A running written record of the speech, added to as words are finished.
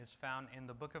Is found in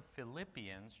the book of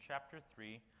Philippians, chapter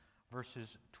 3,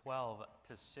 verses 12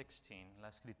 to 16. La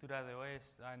escritura de hoy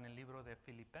está en el libro de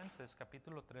Filipenses,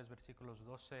 capítulo 3, versículos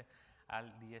 12 al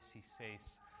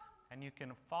 16. And you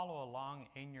can follow along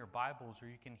in your Bibles, or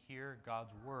you can hear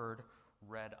God's word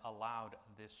read aloud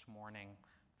this morning.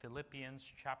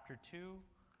 Philippians chapter 2,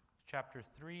 chapter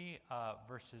 3,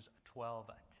 verses 12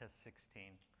 to 16.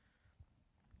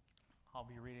 I'll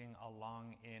be reading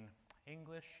along in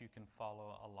English. You can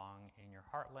follow along in your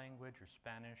heart language or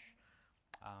Spanish,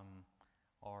 and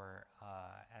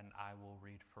I will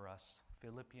read for us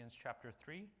Philippians chapter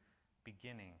 3,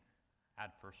 beginning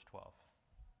at verse 12.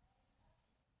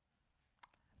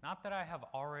 Not that I have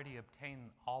already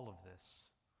obtained all of this,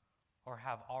 or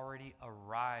have already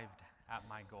arrived at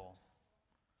my goal,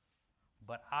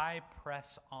 but I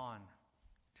press on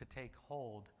to take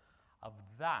hold of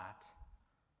that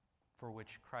for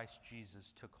which Christ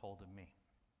Jesus took hold of me.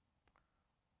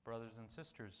 Brothers and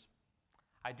sisters,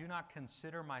 I do not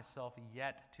consider myself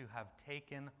yet to have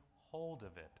taken hold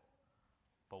of it.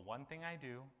 But one thing I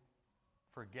do,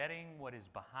 forgetting what is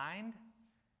behind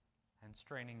and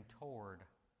straining toward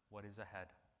what is ahead.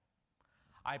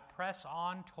 I press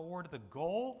on toward the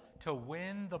goal to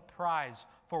win the prize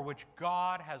for which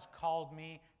God has called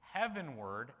me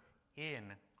heavenward in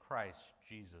Christ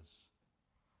Jesus.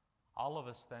 All of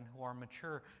us then who are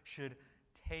mature should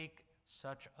take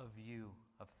such a view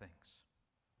of things.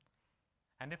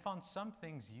 And if on some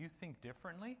things you think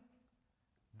differently,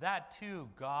 that too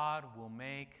God will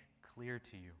make clear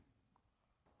to you.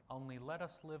 Only let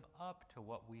us live up to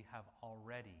what we have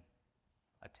already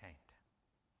attained.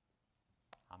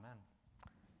 Amen.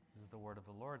 This is the word of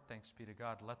the Lord. Thanks be to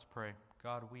God. Let's pray.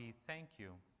 God, we thank you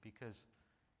because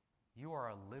you are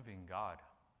a living God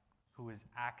who is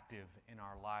active in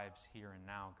our lives here and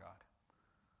now, God.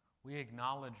 We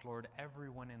acknowledge, Lord,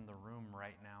 everyone in the room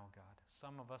right now, God.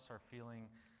 Some of us are feeling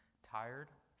tired,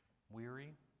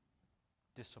 weary,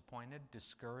 disappointed,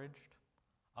 discouraged.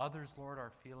 Others, Lord,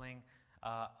 are feeling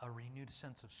a renewed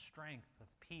sense of strength, of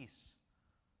peace.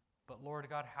 But Lord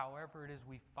God, however it is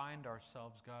we find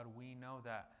ourselves, God, we know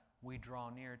that we draw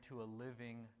near to a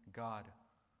living God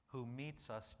who meets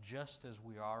us just as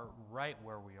we are, right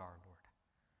where we are, Lord.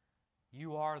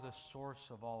 You are the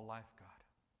source of all life, God.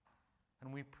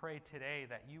 And we pray today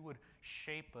that you would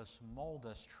shape us, mold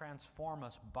us, transform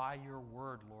us by your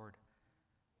word, Lord.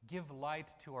 Give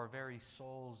light to our very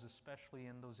souls, especially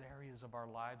in those areas of our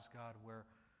lives, God, where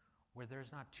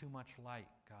there's not too much light,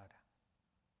 God.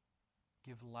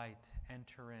 Give light,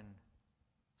 enter in,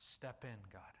 step in,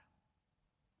 God.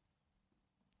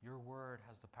 Your word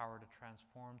has the power to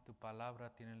transform. Tu palabra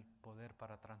tiene el poder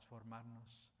para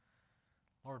transformarnos.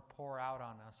 Lord, pour out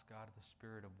on us, God, the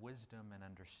spirit of wisdom and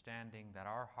understanding, that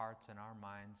our hearts and our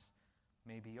minds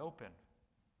may be open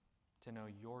to know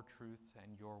your truth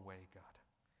and your way, God,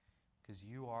 because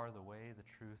you are the way, the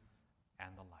truth, and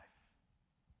the life.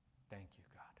 Thank you,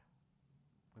 God.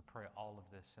 We pray all of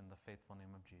this in the faithful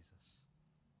name of Jesus.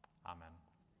 Amen.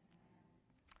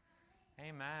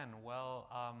 Amen. Well,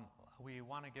 we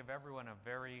want to give everyone a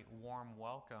very warm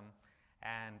welcome.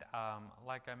 And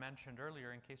like I mentioned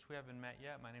earlier, in case we haven't met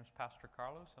yet, my name is Pastor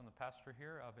Carlos. I'm the pastor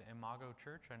here of Imago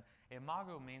Church. And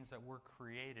Imago means that we're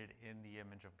created in the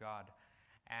image of God.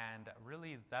 And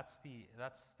really, that's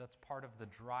part of the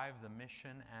drive, the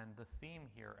mission, and the theme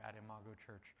here at Imago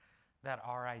Church, that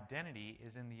our identity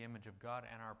is in the image of God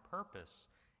and our purpose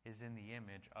is in the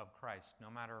image of Christ. No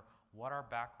matter what our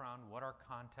background, what our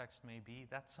context may be,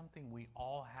 that's something we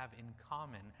all have in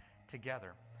common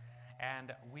together.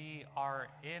 And we are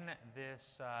in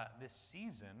this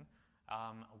season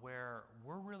where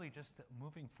we're really just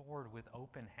moving forward with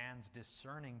open hands,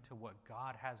 discerning to what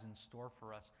God has in store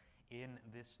for us in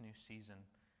this new season.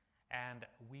 And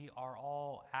we are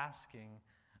all asking,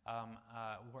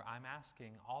 I'm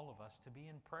asking all of us to be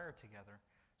in prayer together,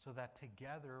 so that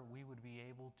together we would be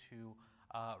able to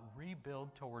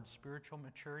rebuild towards spiritual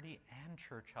maturity and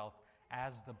church health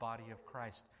as the body of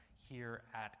Christ here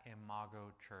at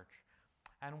Imago Church.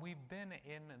 And we've been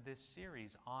in this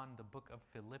series on the book of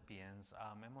Philippians.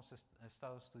 Hemos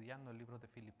estado estudiando el libro de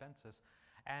Filipenses.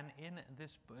 And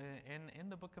in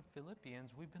the book of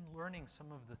Philippians, we've been learning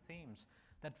some of the themes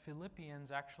that Philippians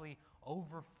actually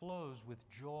overflows with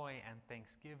joy and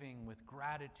thanksgiving, with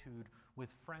gratitude,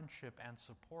 with friendship and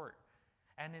support.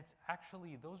 And it's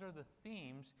actually, those are the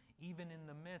themes even in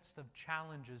the midst of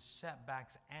challenges,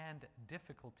 setbacks, and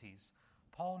difficulties.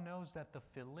 Paul knows that the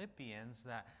Philippians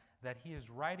that he is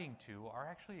writing to are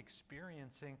actually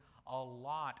experiencing a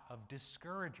lot of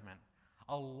discouragement,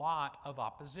 a lot of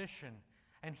opposition.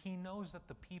 And he knows that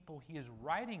the people he is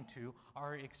writing to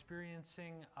are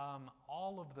experiencing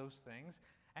all of those things.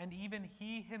 And even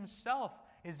he himself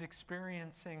is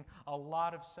experiencing a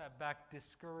lot of setback,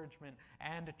 discouragement,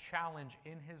 and a challenge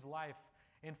in his life.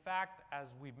 In fact, as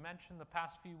we've mentioned the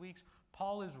past few weeks,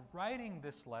 Paul is writing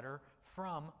this letter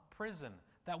from prison.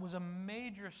 That was a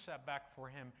major setback for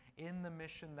him in the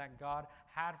mission that God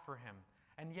had for him.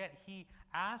 And yet he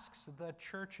asks the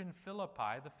church in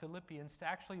Philippi, the Philippians, to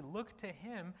actually look to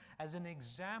him as an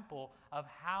example of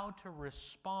how to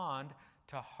respond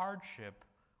to hardship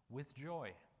with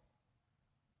joy.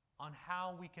 On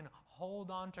how we can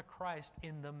hold on to Christ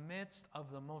in the midst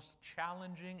of the most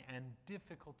challenging and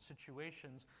difficult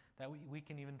situations that we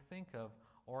can even think of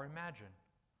or imagine.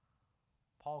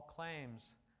 Paul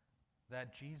claims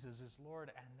that Jesus is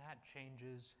Lord, and that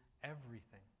changes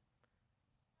everything.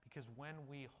 Because when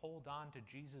we hold on to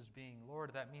Jesus being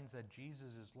Lord, that means that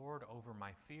Jesus is Lord over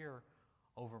my fear,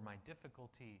 over my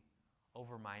difficulty,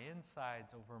 over my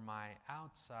insides, over my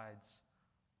outsides.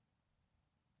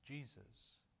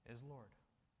 Jesus is Lord.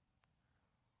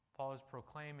 Paul is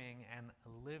proclaiming and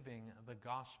living the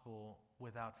gospel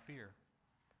without fear.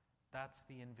 That's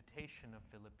the invitation of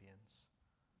Philippians,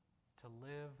 to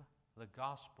live the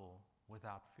gospel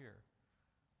without fear,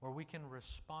 where we can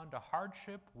respond to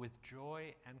hardship with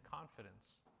joy and confidence.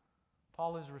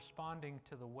 Paul is responding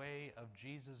to the way of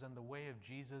Jesus, and the way of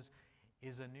Jesus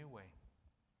is a new way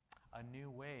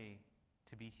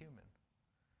to be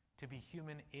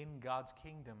human in God's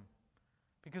kingdom.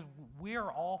 Because we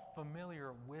are all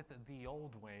familiar with the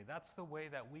old way. That's the way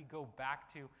that we go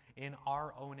back to in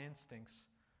our own instincts.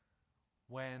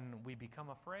 When we become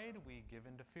afraid, we give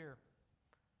in to fear.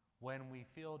 When we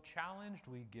feel challenged,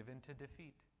 we give in to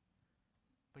defeat.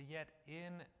 But yet,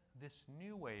 in this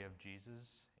new way of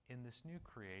Jesus, in this new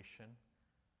creation,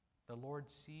 the Lord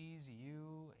sees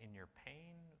you in your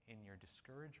pain, in your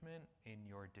discouragement, in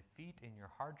your defeat, in your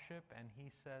hardship, and he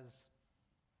says,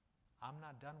 I'm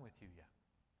not done with you yet.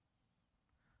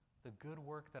 The good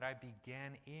work that I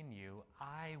began in you,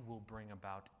 I will bring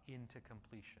about into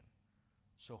completion.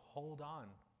 So hold on.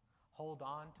 Hold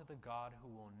on to the God who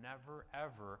will never,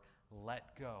 ever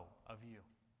let go of you.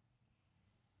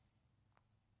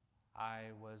 I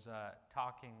was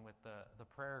talking with the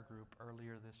prayer group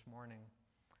earlier this morning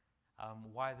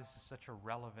why this is such a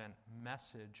relevant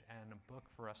message and a book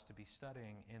for us to be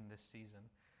studying in this season.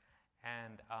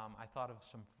 And I thought of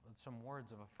some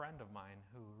words of a friend of mine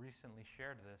who recently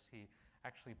shared this. He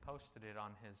actually posted it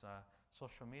on his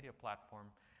social media platform,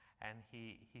 and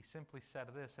he simply said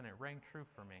this, and it rang true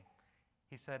for me.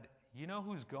 He said, you know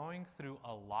who's going through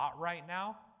a lot right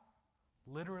now?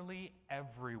 Literally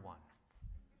everyone.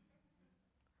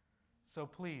 So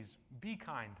please, be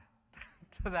kind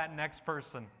to that next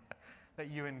person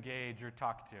that you engage or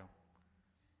talk to.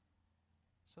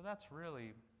 So that's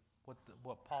really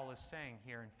what Paul is saying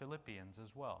here in Philippians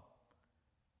as well.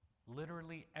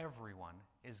 Literally everyone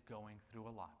is going through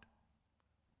a lot.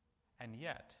 And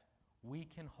yet, we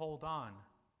can hold on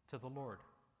to the Lord.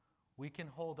 We can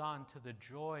hold on to the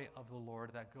joy of the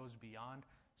Lord that goes beyond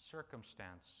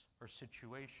circumstance or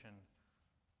situation.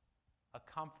 A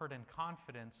comfort and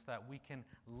confidence that we can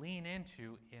lean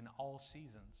into in all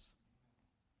seasons.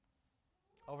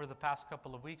 Over the past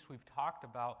couple of weeks, we've talked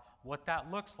about what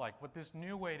that looks like, what this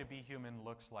new way to be human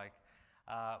looks like.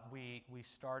 We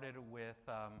started with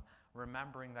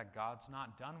remembering that God's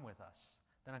not done with us.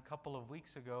 Then a couple of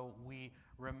weeks ago, we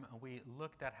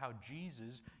looked at how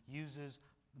Jesus uses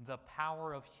the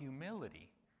power of humility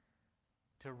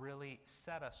to really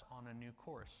set us on a new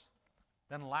course.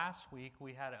 Then last week,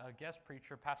 we had a guest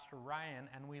preacher, Pastor Ryan,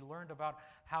 and we learned about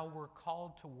how we're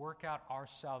called to work out our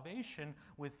salvation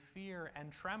with fear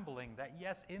and trembling. That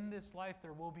yes, in this life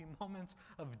there will be moments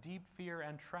of deep fear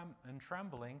and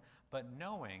trembling, but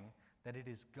knowing that it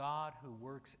is God who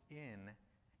works in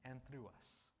and through us.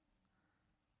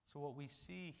 So what we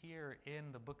see here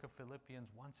in the book of Philippians,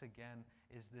 once again,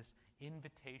 is this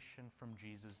invitation from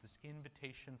Jesus, this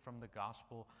invitation from the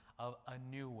gospel of a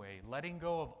new way, letting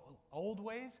go of old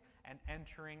ways and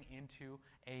entering into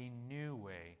a new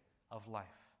way of life,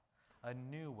 a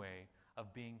new way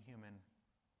of being human,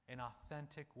 an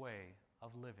authentic way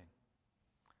of living.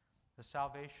 The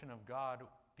salvation of God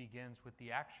begins with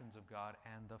the actions of God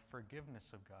and the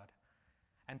forgiveness of God.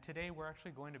 And today we're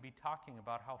actually going to be talking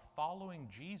about how following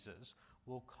Jesus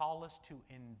will call us to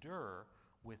endure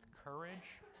with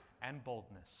courage and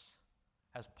boldness.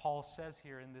 As Paul says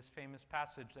here in this famous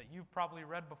passage that you've probably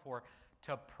read before,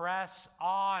 to press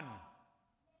on,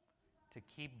 to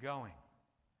keep going,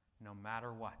 no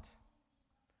matter what.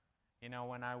 You know,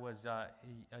 when I was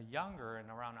younger and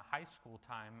around a high school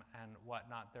time and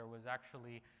whatnot, there was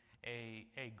actually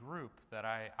a group that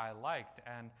I liked,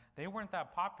 and they weren't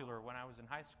that popular when I was in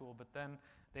high school, but then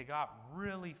they got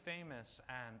really famous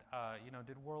and,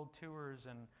 did world tours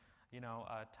and,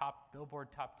 top Billboard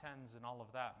top 10s and all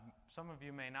of that. Some of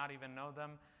you may not even know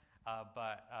them,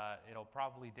 but it'll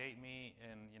probably date me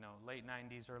in, late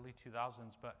 90s, early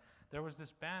 2000s, but there was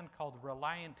this band called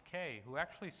Relient K who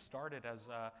actually started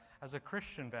as a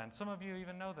Christian band. Some of you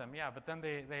even know them, yeah, but then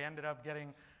they ended up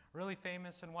getting really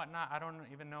famous and whatnot. I don't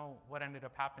even know what ended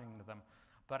up happening to them.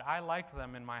 But I liked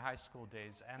them in my high school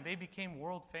days, and they became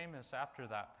world famous after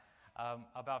that,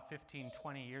 about 15,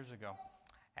 20 years ago.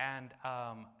 And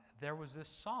there was this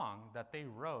song that they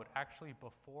wrote actually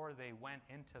before they went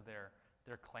into their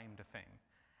claim to fame.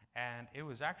 And it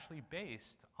was actually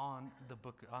based on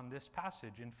this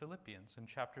passage in Philippians in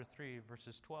chapter 3,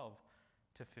 verses 12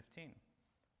 to 15.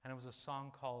 And it was a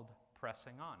song called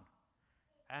Pressing On.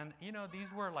 And,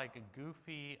 these were like a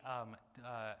goofy,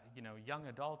 young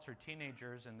adults or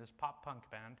teenagers in this pop punk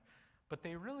band, but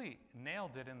they really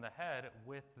nailed it in the head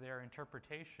with their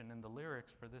interpretation and the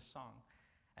lyrics for this song.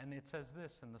 And it says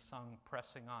this in the song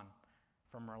Pressing On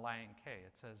from Relient K.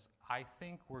 It says, I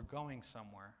think we're going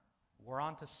somewhere. We're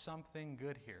onto something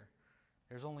good here.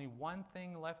 There's only one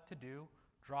thing left to do.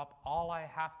 Drop all I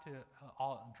have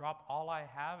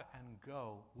and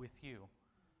go with you.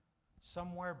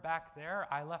 Somewhere back there,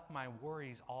 I left my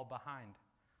worries all behind.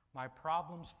 My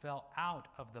problems fell out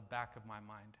of the back of my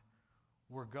mind.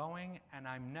 We're going, and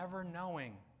I'm never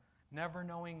knowing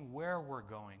where we're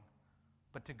going.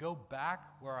 But to go back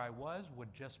where I was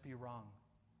would just be wrong.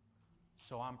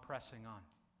 So I'm pressing on.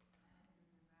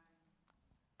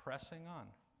 Pressing on.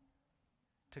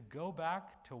 To go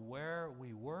back to where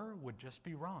we were would just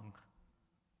be wrong.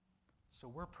 So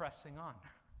we're pressing on.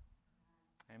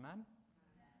 Amen?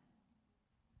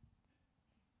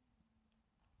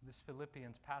 This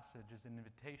Philippians passage is an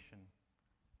invitation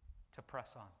to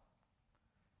press on,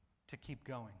 to keep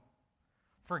going,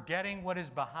 forgetting what is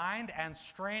behind and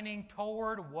straining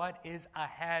toward what is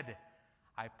ahead.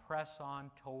 I press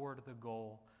on toward the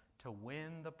goal to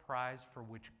win the prize for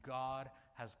which God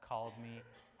has called me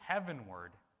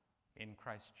heavenward in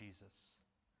Christ Jesus.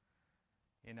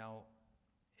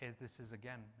 This is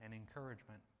again an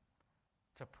encouragement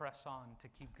to press on, to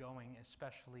keep going,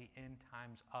 especially in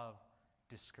times of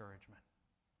discouragement.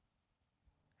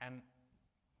 And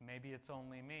maybe it's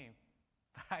only me,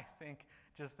 but I think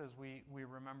just as we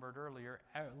remembered earlier,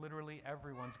 literally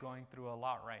everyone's going through a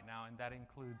lot right now, and that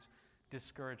includes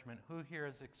discouragement. Who here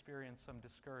has experienced some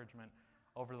discouragement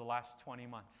over the last 20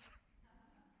 months?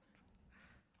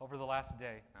 Over the last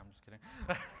day? No, I'm just kidding.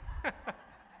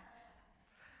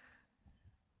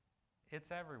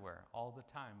 It's everywhere, all the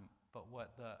time. But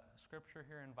what the scripture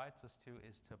here invites us to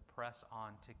is to press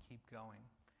on, to keep going.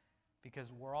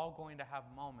 Because we're all going to have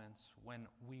moments when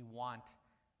we want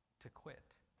to quit.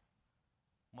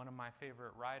 One of my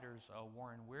favorite writers,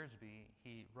 Warren Wiersbe,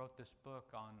 he wrote this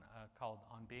book called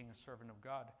On Being a Servant of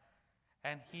God.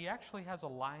 And he actually has a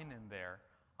line in there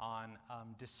on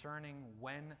discerning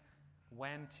when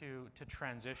to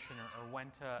transition or when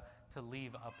to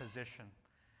leave a position.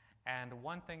 And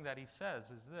one thing that he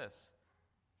says is this.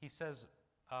 He says,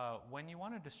 when you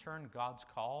want to discern God's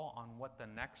call on what the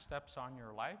next steps on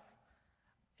your life,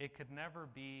 it could never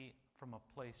be from a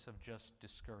place of just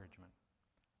discouragement.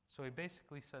 So he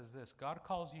basically says this: God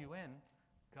calls you in,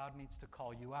 God needs to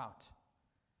call you out.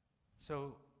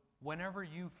 So whenever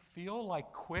you feel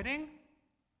like quitting,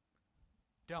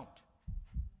 don't.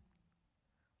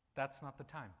 That's not the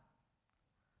time.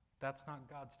 That's not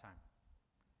God's time.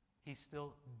 He's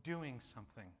still doing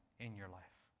something in your life.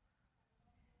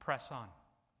 Press on.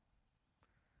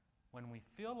 When we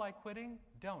feel like quitting,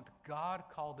 don't. God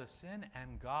called us in,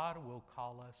 and God will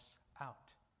call us out.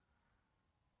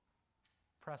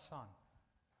 Press on,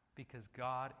 because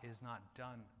God is not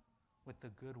done with the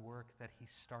good work that He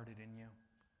started in you,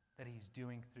 that He's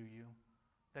doing through you,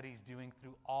 that He's doing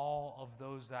through all of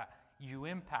those that you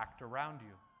impact around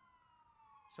you.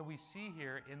 So we see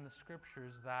here in the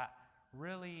scriptures that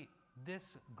really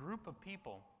this group of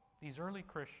people, these early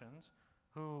Christians,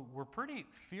 who were pretty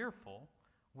fearful,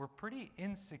 were pretty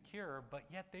insecure, but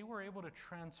yet they were able to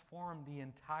transform the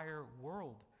entire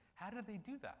world. How did they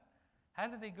do that? How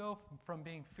did they go from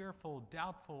being fearful,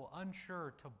 doubtful,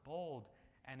 unsure, to bold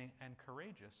and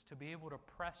courageous, to be able to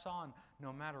press on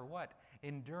no matter what,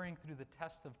 enduring through the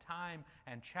test of time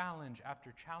and challenge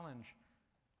after challenge?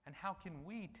 And how can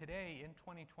we today in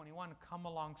 2021 come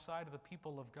alongside of the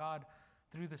people of God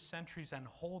through the centuries and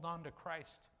hold on to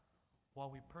Christ while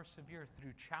we persevere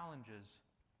through challenges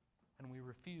and we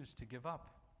refuse to give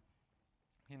up.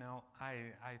 You know,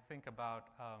 I think about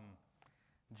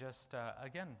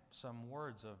again, some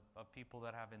words of people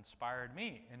that have inspired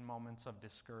me in moments of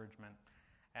discouragement.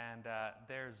 And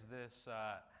there's this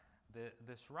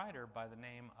writer by the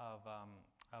name of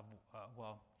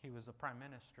he was the Prime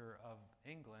Minister of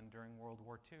England during World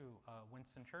War II,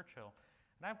 Winston Churchill.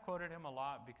 And I've quoted him a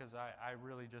lot because I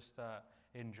really just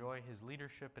enjoy his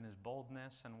leadership and his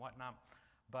boldness and whatnot.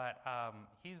 But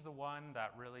he's the one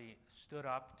that really stood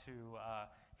up to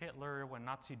Hitler when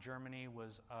Nazi Germany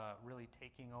was really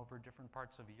taking over different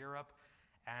parts of Europe.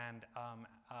 And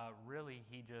really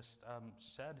he just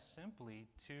said simply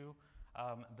to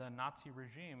the Nazi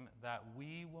regime that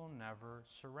we will never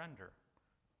surrender,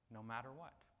 no matter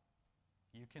what.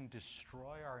 You can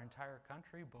destroy our entire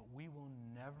country, but we will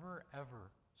never,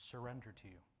 ever surrender to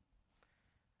you.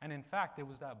 And in fact, it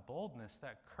was that boldness,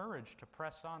 that courage to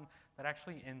press on that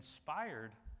actually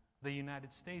inspired the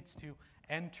United States to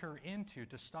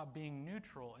to stop being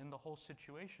neutral in the whole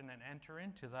situation and enter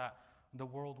into the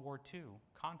World War II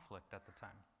conflict at the time.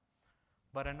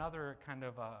 But another kind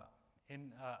of,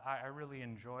 I really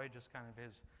enjoy just kind of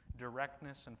his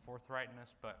directness and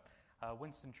forthrightness, but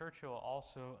Winston Churchill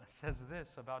also says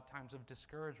this about times of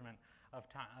discouragement, of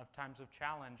times of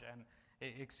challenge, and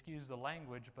excuse the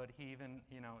language, but he even,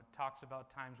 talks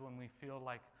about times when we feel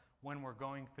like when we're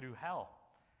going through hell.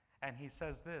 And he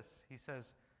says this, he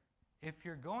says, if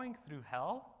you're going through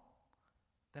hell,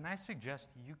 then I suggest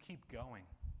you keep going.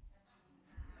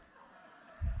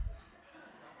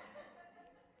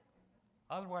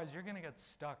 Otherwise, you're going to get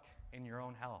stuck in your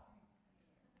own hell.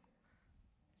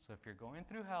 So if you're going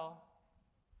through hell,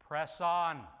 press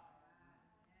on.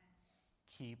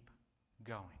 Keep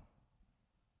going.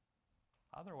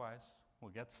 Otherwise,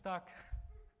 we'll get stuck.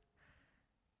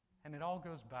 And it all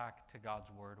goes back to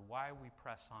God's word, why we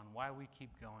press on, why we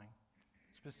keep going.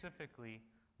 Specifically,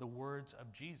 the words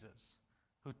of Jesus,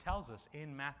 who tells us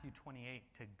in Matthew 28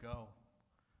 to go.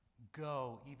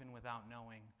 Go even without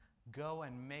knowing. Go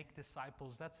and make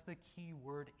disciples. That's the key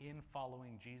word in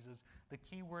following Jesus. The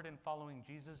key word in following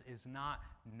Jesus is not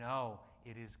know,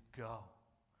 it is go.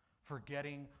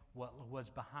 Forgetting what was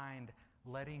behind,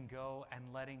 letting go and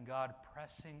letting God,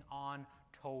 pressing on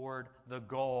toward the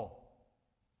goal.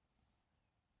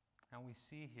 Now we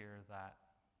see here that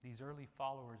these early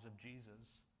followers of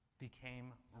Jesus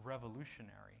became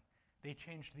revolutionary. They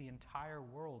changed the entire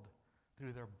world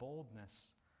through their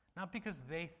boldness. Not because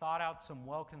they thought out some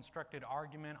well-constructed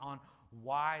argument on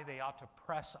why they ought to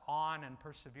press on and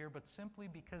persevere, but simply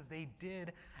because they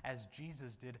did as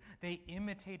Jesus did. They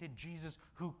imitated Jesus,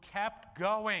 who kept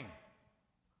going,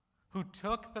 who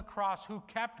took the cross, who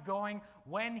kept going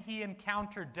when he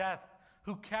encountered death,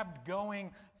 who kept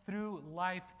going through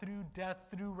life, through death,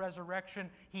 through resurrection.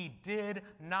 He did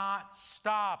not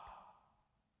stop.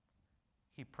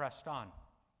 He pressed on.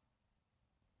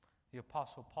 The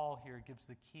Apostle Paul here gives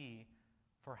the key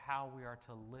for how we are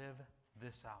to live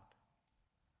this out.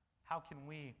 How can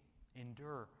we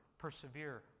endure,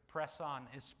 persevere, press on,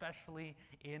 especially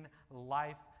in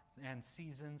life and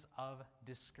seasons of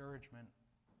discouragement?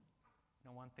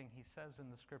 One thing he says in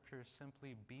the scripture is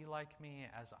simply, be like me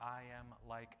as I am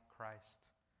like Christ.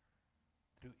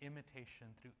 Through imitation,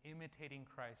 through imitating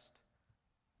Christ,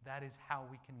 that is how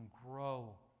we can grow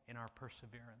in our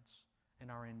perseverance, in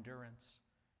our endurance,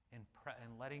 in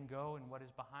letting go in what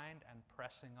is behind and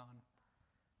pressing on.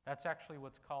 That's actually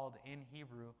what's called in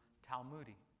Hebrew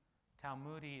Talmudi.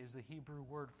 Talmudi is the Hebrew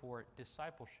word for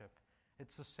discipleship.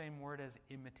 It's the same word as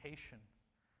imitation.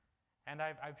 And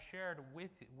I've shared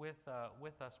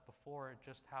with us before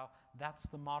just how that's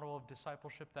the model of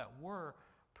discipleship that we're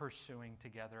pursuing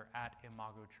together at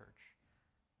Imago Church.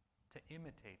 To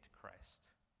imitate Christ.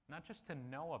 Not just to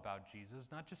know about Jesus,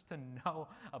 not just to know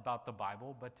about the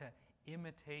Bible, but to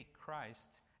imitate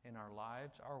Christ in our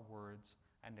lives, our words,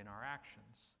 and in our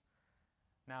actions.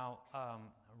 Now,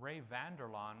 Ray Vander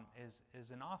Laan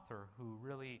is an author who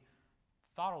really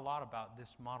thought a lot about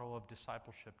this model of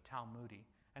discipleship, Talmudi.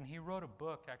 And he wrote a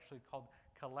book actually called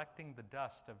Collecting the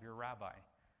Dust of Your Rabbi.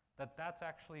 That's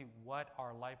actually what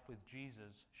our life with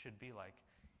Jesus should be like.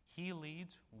 He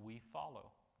leads, we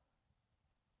follow.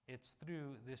 It's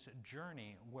through this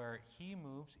journey where he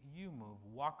moves, you move.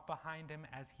 Walk behind him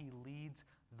as he leads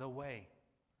the way.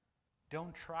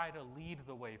 Don't try to lead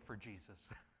the way for Jesus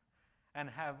and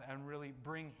really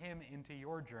bring him into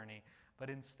your journey, but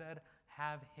instead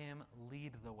have him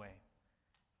lead the way.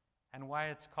 And why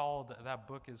that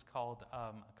book is called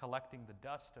Collecting the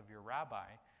Dust of Your Rabbi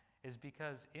is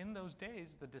because in those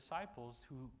days, the disciples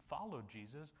who followed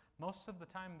Jesus, most of the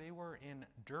time they were in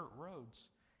dirt roads,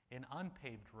 in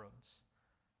unpaved roads.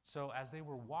 So as they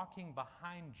were walking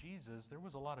behind Jesus, there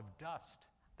was a lot of dust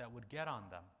that would get on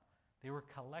them. They were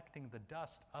collecting the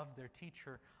dust of their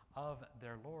teacher, of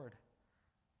their Lord.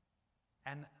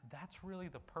 And that's really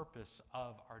the purpose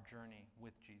of our journey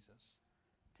with Jesus,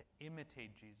 to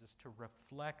imitate Jesus, to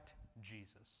reflect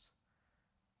Jesus,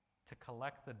 to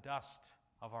collect the dust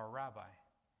of our rabbi.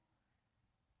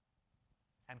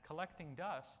 And collecting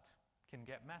dust can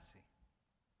get messy.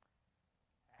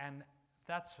 And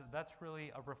that's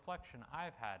really a reflection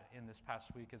I've had in this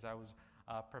past week as I was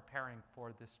preparing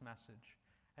for this message.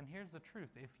 And here's the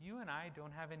truth. If you and I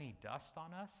don't have any dust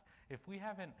on us, if we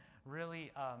haven't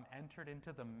really entered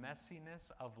into the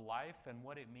messiness of life and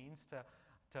what it means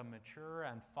to mature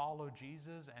and follow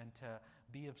Jesus and to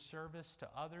be of service to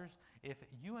others, if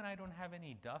you and I don't have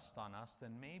any dust on us,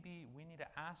 then maybe we need to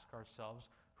ask ourselves,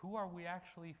 who are we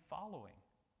actually following?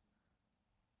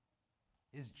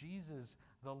 Is Jesus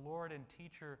the Lord and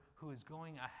teacher who is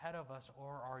going ahead of us, or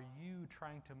are you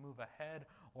trying to move ahead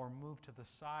or move to the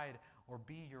side or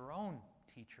be your own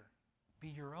teacher, be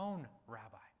your own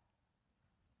rabbi?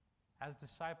 As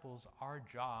disciples, our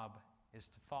job is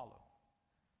to follow,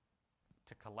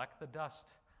 to collect the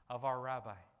dust of our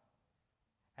rabbi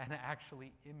and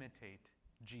actually imitate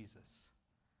Jesus.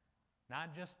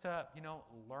 Not just to,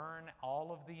 learn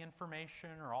all of the information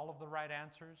or all of the right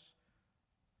answers,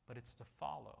 but it's to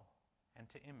follow and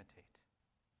to imitate.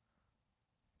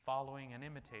 Following and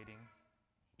imitating,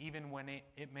 even when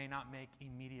it may not make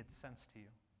immediate sense to you.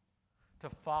 To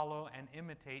follow and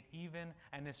imitate even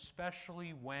and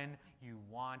especially when you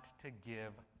want to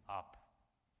give up.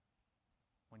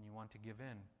 When you want to give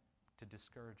in to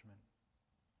discouragement.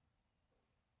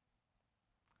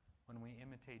 When we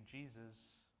imitate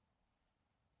Jesus,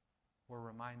 we're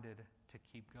reminded to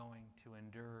keep going, to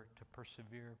endure, to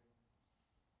persevere.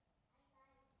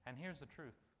 And here's the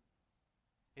truth.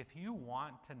 If you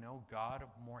want to know God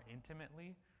more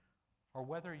intimately, or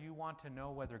whether you want to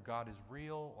know whether God is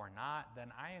real or not,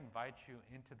 then I invite you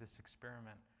into this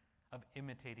experiment of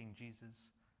imitating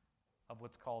Jesus, of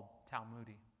what's called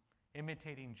Talmudi.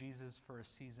 Imitating Jesus for a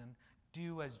season.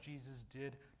 Do as Jesus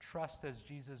did. Trust as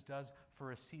Jesus does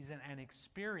for a season. And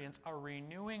experience a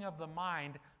renewing of the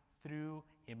mind through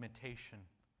imitation.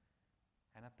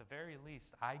 And at the very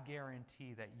least, I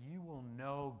guarantee that you will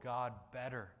know God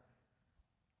better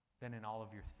than in all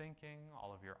of your thinking,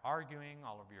 all of your arguing,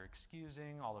 all of your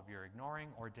excusing, all of your ignoring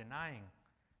or denying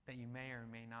that you may or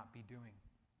may not be doing.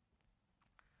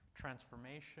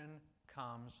 Transformation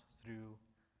comes through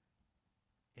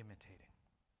imitating.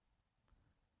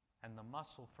 And the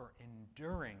muscle for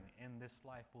enduring in this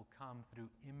life will come through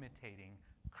imitating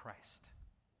Christ.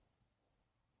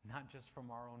 Not just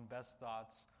from our own best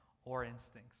thoughts or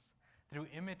instincts. Through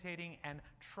imitating and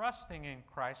trusting in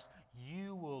Christ,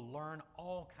 you will learn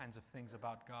all kinds of things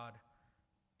about God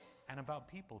and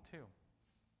about people too.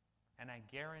 And I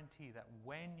guarantee that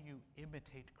when you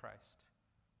imitate Christ,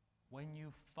 when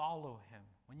you follow him,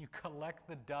 when you collect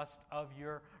the dust of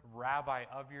your rabbi,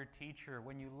 of your teacher,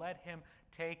 when you let him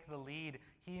take the lead,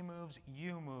 he moves,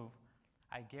 you move,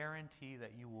 I guarantee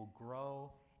that you will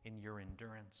grow in your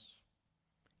endurance.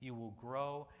 You will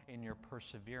grow in your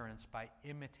perseverance by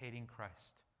imitating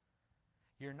Christ.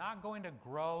 You're not going to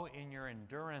grow in your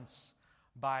endurance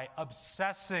by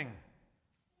obsessing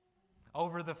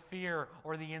over the fear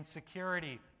or the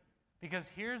insecurity. Because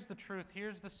here's the truth,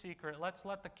 here's the secret. Let's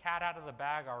let the cat out of the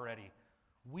bag already.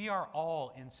 We are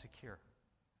all insecure.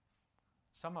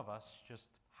 Some of us just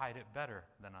hide it better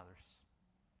than others.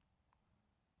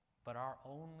 But our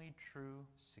only true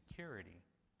security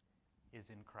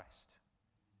is in Christ.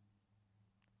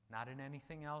 Not in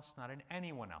anything else, not in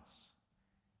anyone else.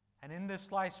 And in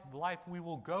this life, we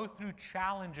will go through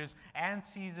challenges and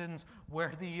seasons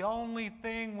where the only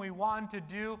thing we want to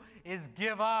do is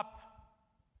give up.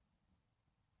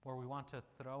 Where we want to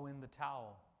throw in the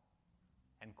towel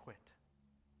and quit.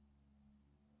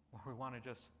 Where we want to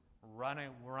just run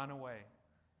away.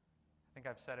 I think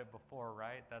I've said it before,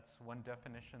 right? That's one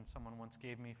definition someone once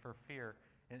gave me for fear.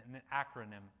 An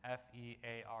acronym,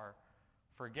 FEAR.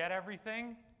 Forget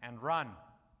everything and run.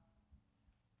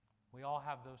 We all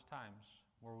have those times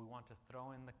where we want to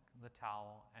throw in the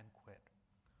towel and quit.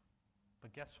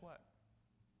 But guess what?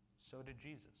 So did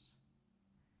Jesus.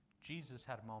 Jesus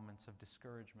had moments of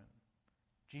discouragement.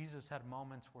 Jesus had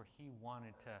moments where he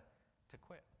wanted to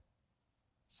quit.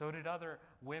 So did other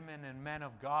women and men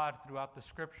of God throughout the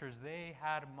scriptures. They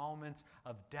had moments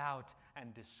of doubt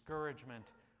and discouragement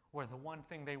where the one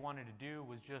thing they wanted to do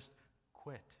was just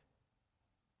quit,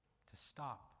 to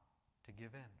stop, to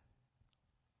give in.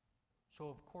 So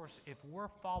of course, if we're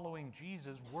following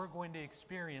Jesus, we're going to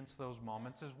experience those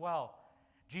moments as well.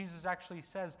 Jesus actually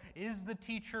says, is the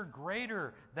teacher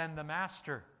greater than the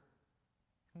master?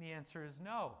 And the answer is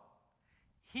no.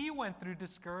 He went through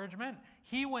discouragement.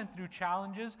 He went through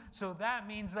challenges. So that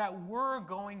means that we're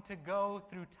going to go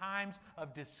through times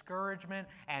of discouragement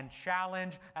and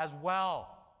challenge as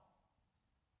well.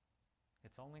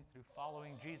 It's only through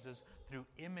following Jesus, through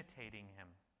imitating him,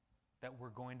 that we're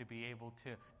going to be able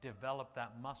to develop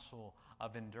that muscle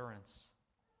of endurance.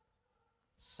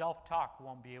 Self-talk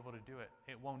won't be able to do it.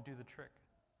 It won't do the trick.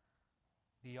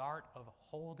 The art of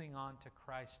holding on to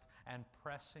Christ and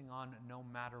pressing on no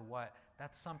matter what,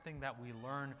 that's something that we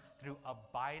learn through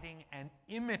abiding and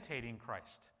imitating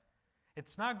Christ.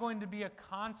 It's not going to be a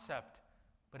concept,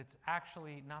 but it's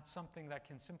actually not something that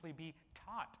can simply be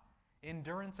taught.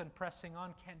 Endurance and pressing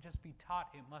on can't just be taught,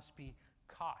 it must be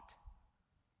caught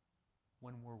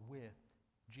when we're with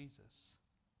Jesus.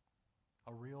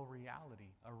 A real reality,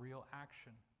 a real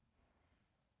action.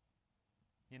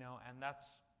 And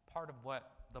that's part of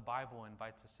what the Bible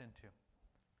invites us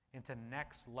into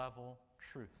next level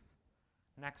truth.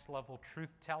 Next level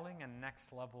truth telling and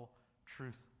next level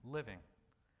truth living.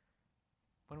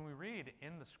 When we read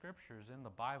in the scriptures, in the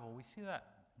Bible, we see that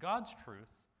God's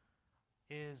truth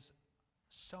is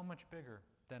so much bigger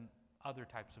than other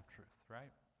types of truth,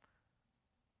 right?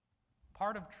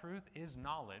 Part of truth is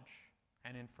knowledge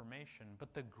and information,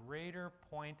 but the greater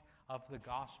point of the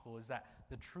gospel is that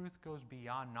the truth goes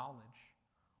beyond knowledge.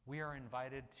 We are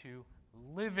invited to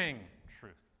living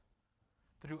truth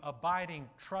through abiding,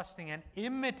 trusting, and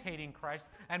imitating Christ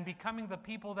and becoming the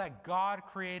people that God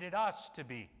created us to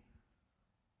be.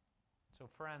 So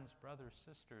friends, brothers,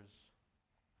 sisters,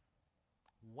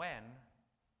 when,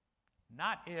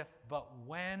 not if, but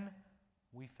when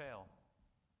we fail,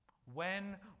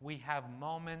 when we have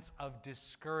moments of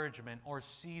discouragement or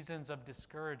seasons of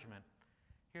discouragement,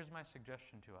 here's my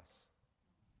suggestion to us.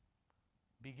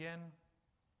 Begin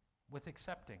with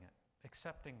accepting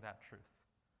that truth.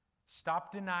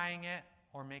 Stop denying it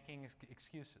or making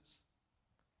excuses.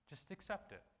 Just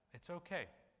accept it. It's okay.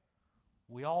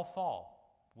 We all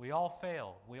fall. We all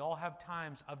fail. We all have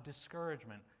times of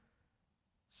discouragement.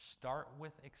 Start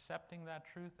with accepting that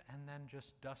truth and then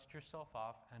just dust yourself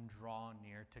off and draw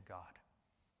near to God.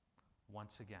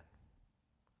 Once again.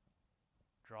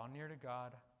 Draw near to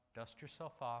God, dust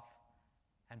yourself off,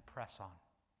 and press on.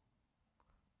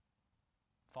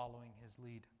 Following his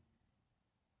lead.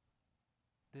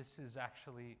 This is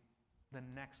actually the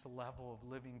next level of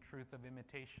living truth of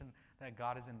imitation that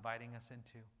God is inviting us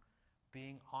into.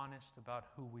 Being honest about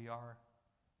who we are,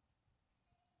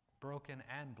 broken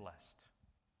and blessed.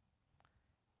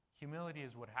 Humility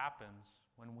is what happens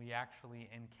when we actually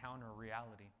encounter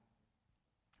reality.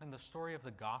 In the story of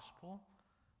the gospel,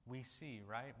 we see,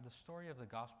 right? The story of the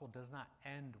gospel does not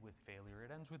end with failure.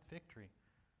 It ends with victory.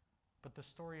 But the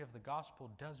story of the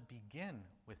gospel does begin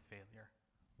with failure,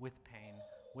 with pain,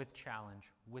 with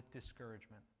challenge, with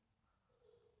discouragement.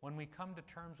 When we come to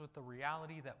terms with the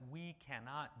reality that we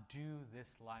cannot do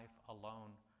this life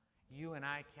alone, you and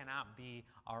I cannot be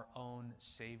our own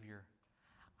Savior.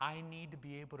 I need to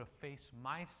be able to face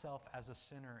myself as a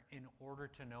sinner in order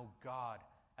to know God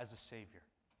as a Savior.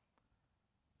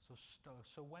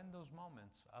 So when those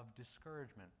moments of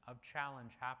discouragement, of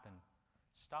challenge happen,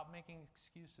 stop making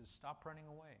excuses, stop running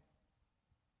away.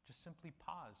 Just simply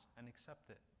pause and accept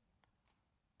it.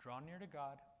 Draw near to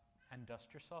God and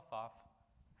dust yourself off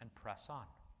and press on.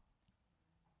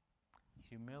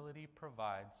 Humility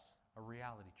provides a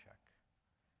reality check.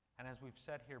 And as we've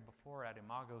said here before at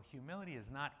Imago, humility is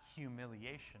not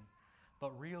humiliation,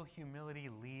 but real humility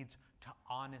leads to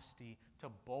honesty, to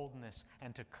boldness,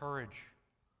 and to courage.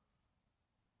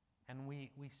 And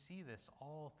we see this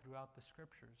all throughout the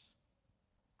scriptures.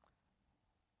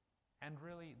 And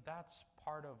really, that's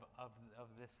part of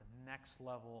this next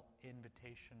level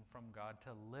invitation from God to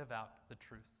live out the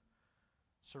truth.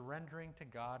 Surrendering to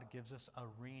God gives us a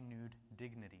renewed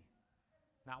dignity.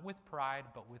 Not with pride,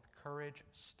 but with courage,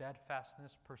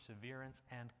 steadfastness, perseverance,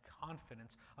 and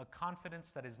confidence. A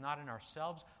confidence that is not in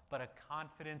ourselves, but a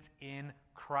confidence in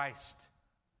Christ.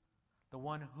 The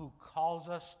one who calls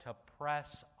us to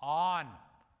press on.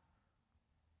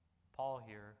 Paul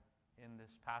here, in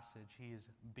this passage, he is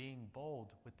being bold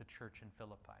with the church in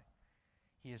Philippi.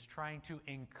 He is trying to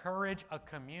encourage a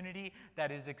community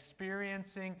that is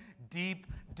experiencing deep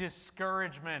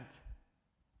discouragement.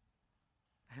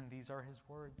 And these are his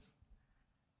words.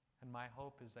 And my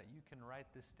hope is that you can write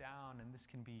this down, and this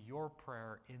can be your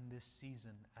prayer in this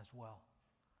season as well.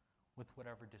 With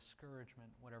whatever discouragement,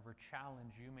 whatever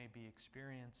challenge you may be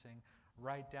experiencing,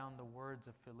 write down the words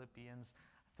of Philippians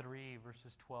 3,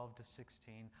 verses 12 to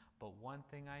 16. But one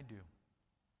thing I do,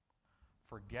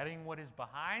 forgetting what is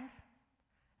behind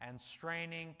and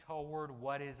straining toward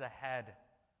what is ahead.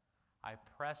 I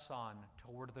press on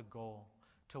toward the goal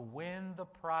to win the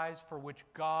prize for which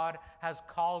God has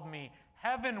called me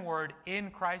heavenward in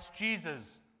Christ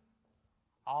Jesus.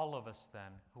 All of us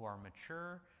then who are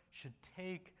mature should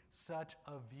take such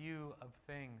a view of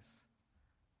things.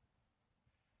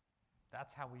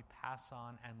 That's how we pass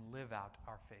on and live out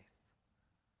our faith,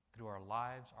 through our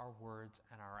lives, our words,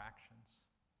 and our actions.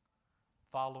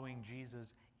 Following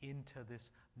Jesus into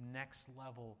this next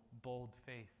level bold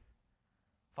faith.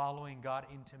 Following God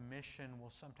into mission will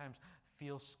sometimes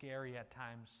feel scary at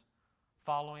times.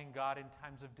 Following God in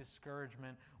times of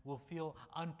discouragement will feel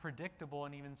unpredictable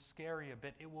and even scary a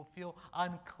bit. It will feel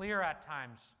unclear at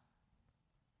times.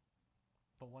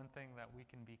 But one thing that we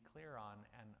can be clear on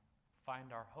and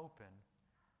find our hope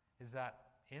in is that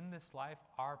in this life,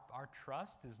 our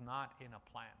trust is not in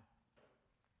a plan.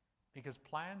 Because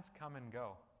plans come and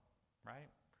go, right?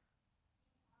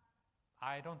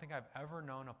 I don't think I've ever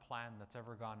known a plan that's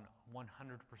ever gone 100%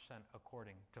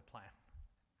 according to plan.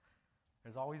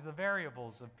 There's always the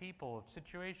variables of people, of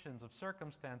situations, of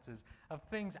circumstances, of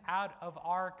things out of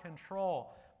our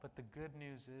control. But the good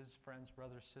news is, friends,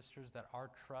 brothers, sisters, that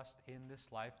our trust in this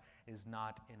life is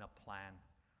not in a plan.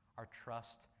 Our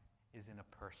trust is in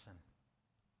a person,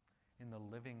 in the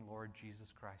living Lord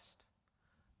Jesus Christ,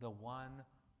 the one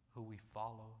who we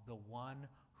follow, the one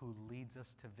who leads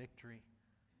us to victory,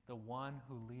 the one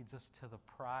who leads us to the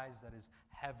prize that is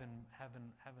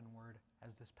heavenward,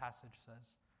 as this passage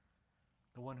says,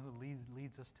 the one who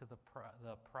leads us to the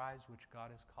prize which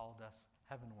God has called us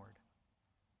heavenward.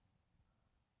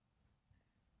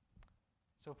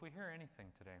 So if we hear anything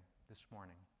today, this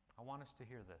morning, I want us to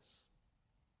hear this.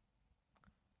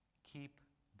 Keep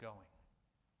going.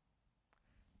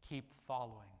 Keep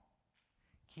following.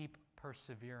 Keep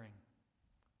persevering.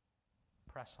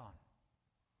 Press on.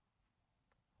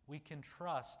 We can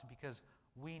trust because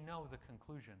we know the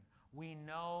conclusion. We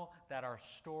know that our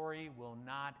story will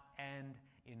not end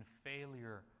in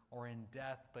failure or in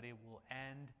death, but it will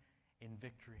end in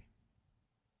victory.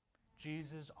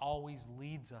 Jesus always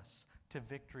leads us to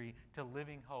victory, to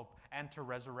living hope, and to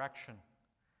resurrection.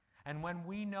 And when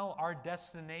we know our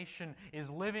destination is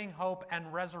living hope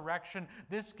and resurrection,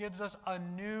 this gives us a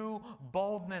new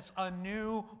boldness, a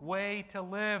new way to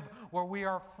live, where we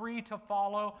are free to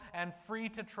follow and free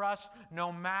to trust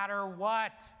no matter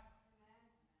what.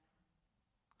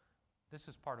 This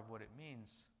is part of what it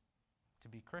means to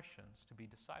be Christians, to be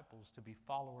disciples, to be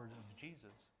followers of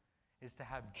Jesus, is to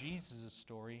have Jesus'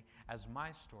 story as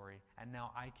my story, and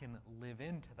now I can live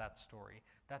into that story.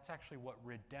 That's actually what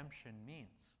redemption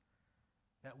means.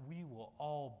 That we will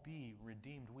all be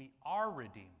redeemed. We are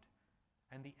redeemed.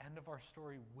 And the end of our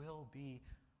story will be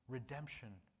redemption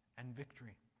and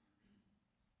victory.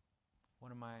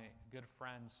 One of my good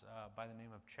friends by the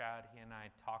name of Chad, he and I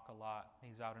talk a lot.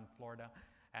 He's out in Florida.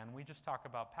 And we just talk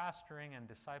about pastoring and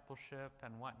discipleship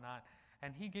and whatnot.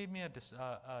 And he gave me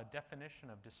a definition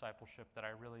of discipleship that I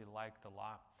really liked a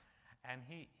lot. And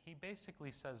he basically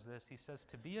says this. He says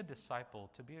to be a disciple,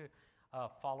 to be a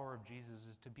follower of Jesus,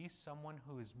 is to be someone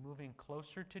who is moving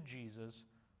closer to Jesus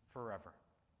forever.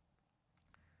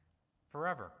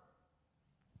 Forever.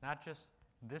 Not just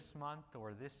this month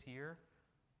or this year,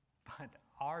 but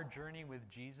our journey with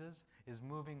Jesus is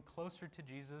moving closer to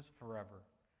Jesus forever.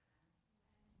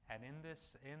 And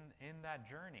in that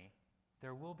journey,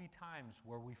 there will be times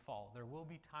where we fall. There will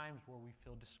be times where we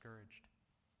feel discouraged.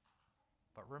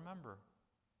 But remember,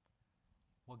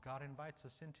 what God invites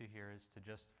us into here is to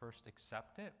just first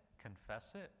accept it,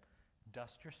 confess it,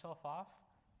 dust yourself off,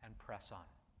 and press on.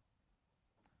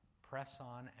 Press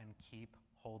on and keep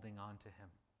holding on to Him.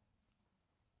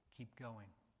 Keep going.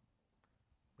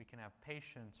 We can have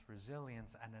patience,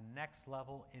 resilience, and a next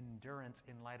level endurance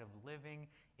in light of living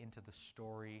into the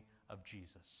story of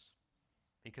Jesus.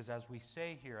 Because as we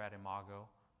say here at Imago,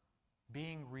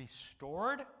 being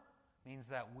restored means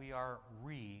that we are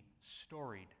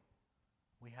re-storied.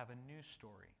 We have a new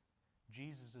story.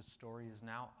 Jesus' story is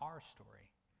now our story.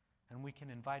 And we can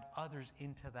invite others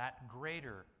into that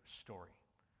greater story.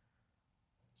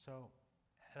 So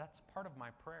that's part of my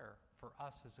prayer for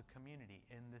us as a community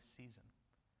in this season.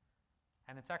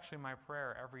 And it's actually my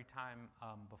prayer every time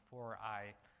before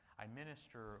I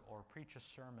minister or preach a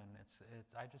sermon.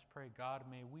 I just pray, God,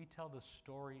 may we tell the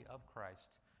story of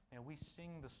Christ. May we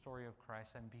sing the story of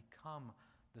Christ and become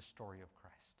the story of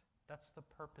Christ. That's the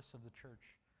purpose of the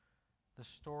church. The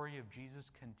story of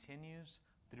Jesus continues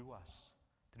through us,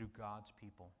 through God's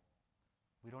people.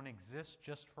 We don't exist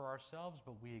just for ourselves,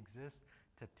 but we exist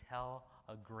to tell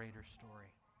a greater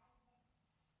story.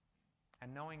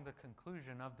 And knowing the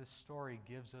conclusion of this story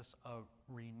gives us a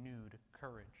renewed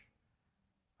courage,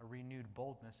 a renewed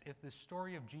boldness. If this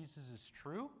story of Jesus is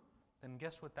true, then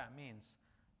guess what that means?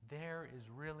 There is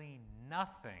really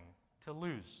nothing to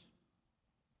lose,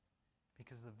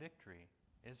 because the victory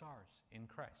is ours in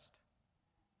Christ.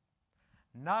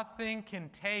 Nothing can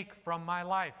take from my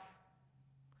life.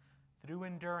 Through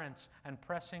endurance and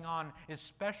pressing on,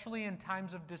 especially in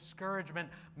times of discouragement,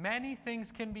 many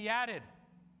things can be added,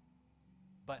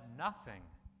 but nothing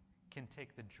can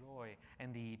take the joy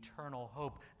and the eternal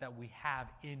hope that we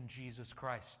have in Jesus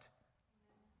Christ.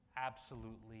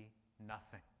 Absolutely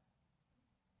nothing.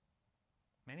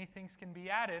 Many things can be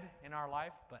added in our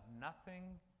life, but nothing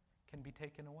can be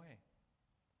taken away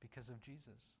because of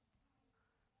Jesus.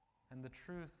 And the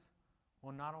truth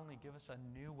will not only give us a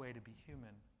new way to be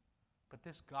human, but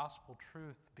this gospel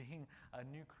truth, being a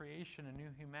new creation, a new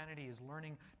humanity, is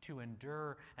learning to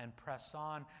endure and press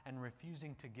on and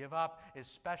refusing to give up,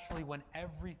 especially when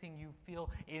everything you feel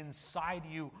inside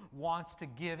you wants to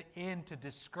give in to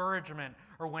discouragement,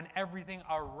 or when everything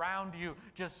around you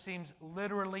just seems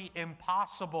literally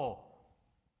impossible.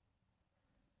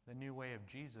 The new way of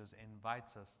Jesus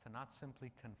invites us to not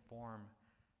simply conform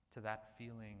to that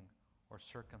feeling or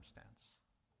circumstance.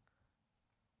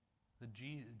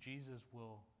 Jesus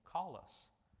will call us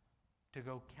to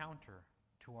go counter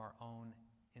to our own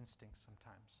instincts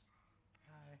sometimes.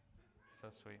 Hi. So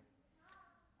sweet.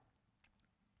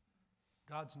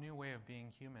 God's new way of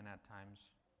being human at times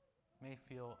may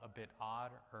feel a bit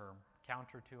odd or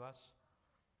counter to us,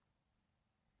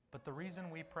 but the reason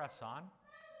we press on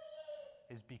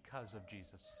is because of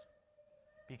Jesus,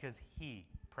 because He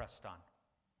pressed on.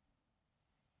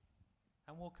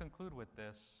 And we'll conclude with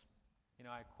this.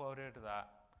 I quoted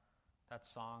that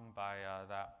song by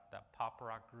that pop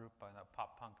rock group, by that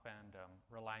pop punk band,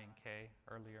 Relient K,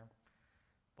 earlier.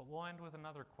 But we'll end with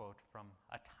another quote from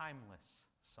a timeless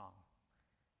song.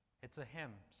 It's a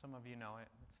hymn. Some of you know it.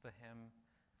 It's the hymn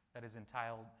that is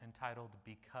entitled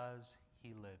Because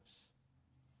He Lives.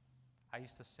 I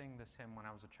used to sing this hymn when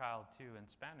I was a child too, in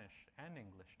Spanish and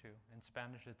English too. In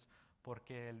Spanish, it's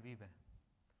Porque Él vive.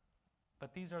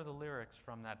 But these are the lyrics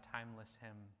from that timeless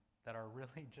hymn that are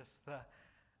really just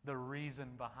the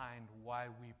reason behind why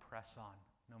we press on,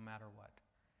 no matter what.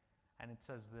 And it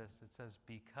says this, it says,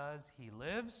 because He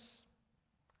lives,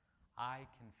 I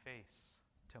can face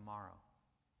tomorrow.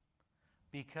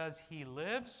 Because He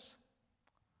lives,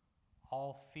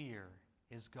 all fear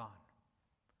is gone.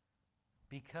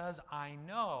 Because I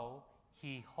know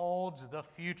He holds the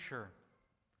future,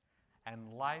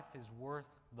 and life is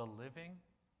worth the living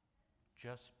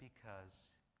just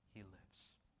because He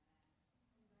lives.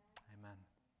 Amen.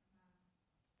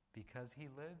 Because He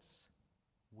lives,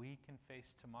 we can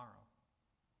face tomorrow.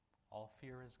 All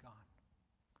fear is gone.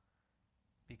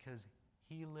 Because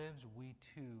He lives, we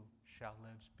too shall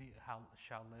live.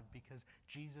 Because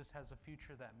Jesus has a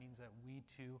future, that means that we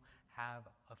too have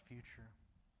a future.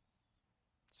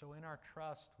 So in our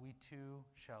trust, we too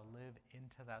shall live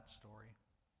into that story.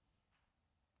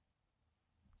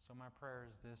 So my prayer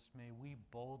is this: may we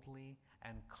boldly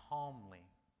and calmly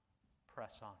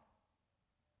press on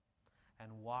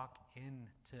and walk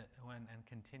into and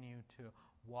continue to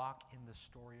walk in the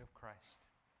story of Christ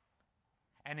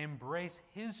and embrace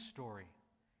His story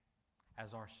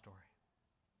as our story.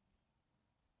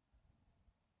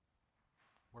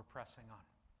 We're pressing on.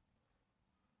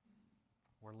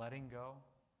 We're letting go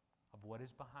of what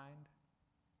is behind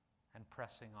and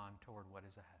pressing on toward what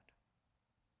is ahead.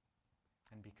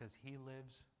 And because He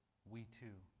lives, we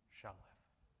too shall live.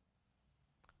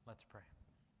 Let's pray.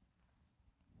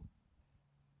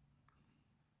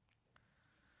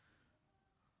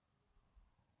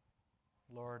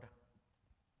 Lord,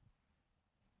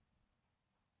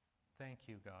 thank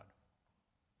you, God,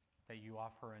 that you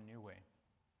offer a new way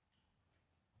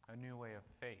of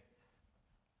faith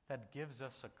that gives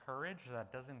us a courage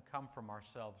that doesn't come from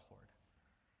ourselves, Lord,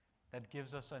 that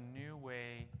gives us a new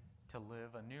way to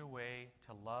live, a new way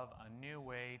to love, a new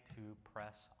way to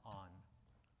press on.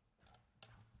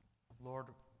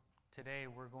 Lord, today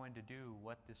we're going to do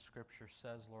what this scripture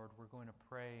says, Lord. We're going to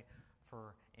pray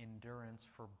for endurance,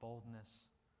 for boldness,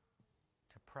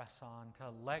 to press on,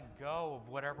 to let go of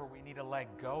whatever we need to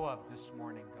let go of this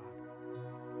morning, God.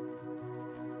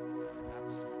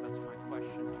 And that's my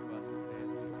question to us today as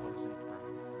we close in prayer.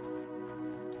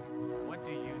 What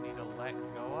do you need to let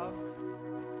go of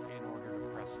in order to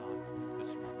press on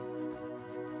this morning?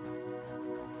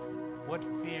 What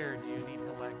fear do you need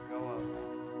to let go of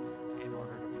in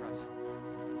order to press on?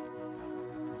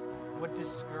 What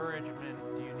discouragement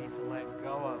do you need to let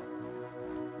go of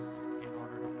in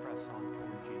order to press on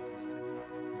toward Jesus today?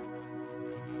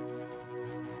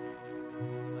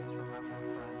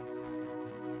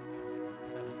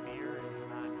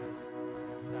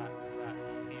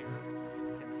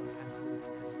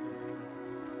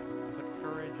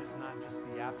 just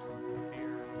the absence of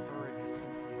fear. Courage is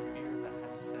simply fear that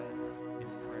has said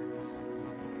its prayers.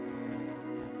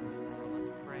 So let's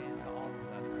pray into all of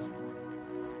that this morning.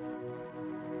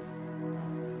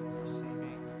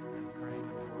 Receiving and praying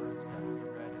the words that we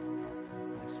read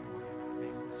this morning.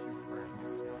 Make this your prayer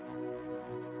today.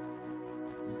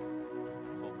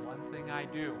 But one thing I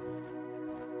do,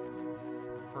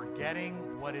 forgetting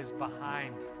what is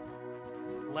behind,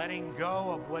 letting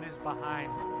go of what is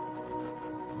behind,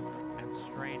 and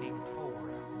straining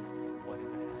toward what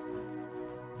is ahead.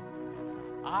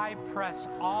 I press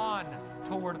on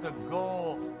toward the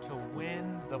goal to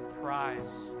win the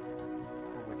prize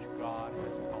for which God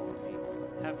has called me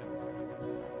heavenward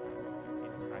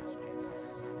in Christ Jesus.